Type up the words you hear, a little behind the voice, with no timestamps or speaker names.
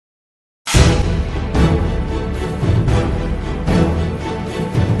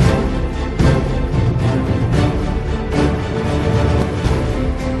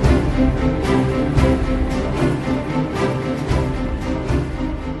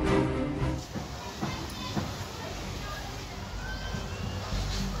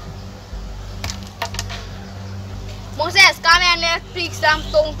Come and let's pick some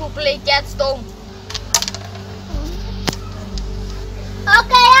stone to play cat stone.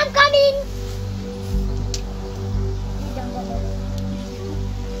 Okay, I'm coming.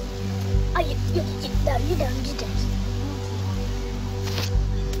 You down.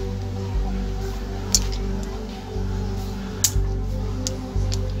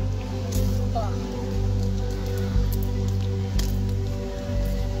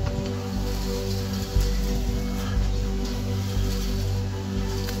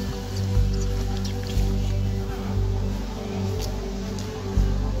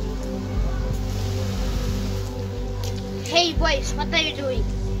 Hey boys, what are you doing?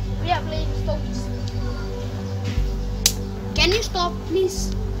 We are playing stones. Can you stop,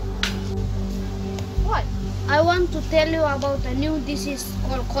 please? What? I want to tell you about a new disease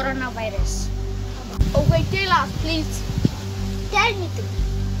called coronavirus. Okay, tell us, please. Tell me too.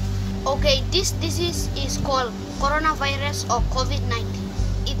 Okay, this disease is called coronavirus or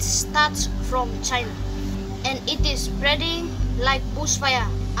COVID-19. It starts from China and it is spreading like bushfire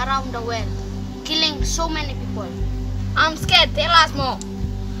around the world, killing so many people. I'm scared. Tell us more.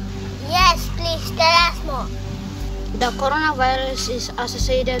 Yes, please tell us more. The coronavirus is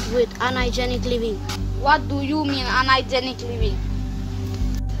associated with unhygienic living. What do you mean unhygienic living?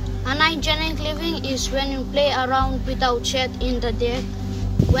 Unhygienic living is when you play around without shade in the dirt,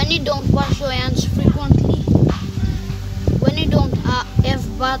 when you don't wash your hands frequently, when you don't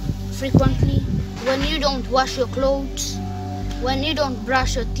have bath frequently, when you don't wash your clothes, when you don't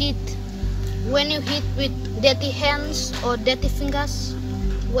brush your teeth, when you eat with dirty hands or dirty fingers,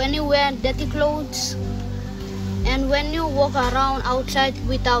 when you wear dirty clothes, and when you walk around outside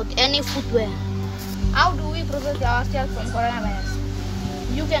without any footwear. How do we protect ourselves from coronavirus?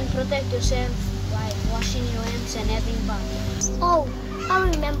 You can protect yourself by washing your hands and having bath. Oh, I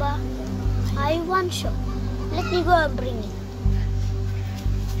remember. I want soap. Let me go and bring it.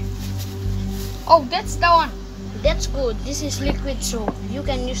 Oh, that's the one. That's good. This is liquid soap. You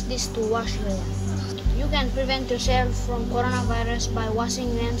can use this to wash your hands. You can prevent yourself from coronavirus by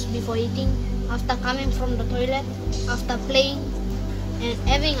washing hands before eating, after coming from the toilet, after playing, and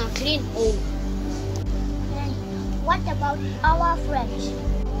having a clean home. And what about our friends?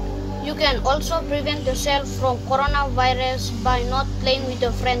 You can also prevent yourself from coronavirus by not playing with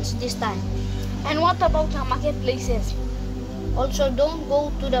your friends this time. And what about the marketplaces? Also, don't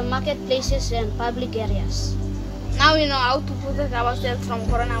go to the marketplaces and public areas. Now we know how to protect ourselves from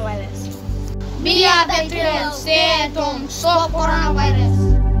coronavirus. Be a Patriot, stay at home, stop coronavirus.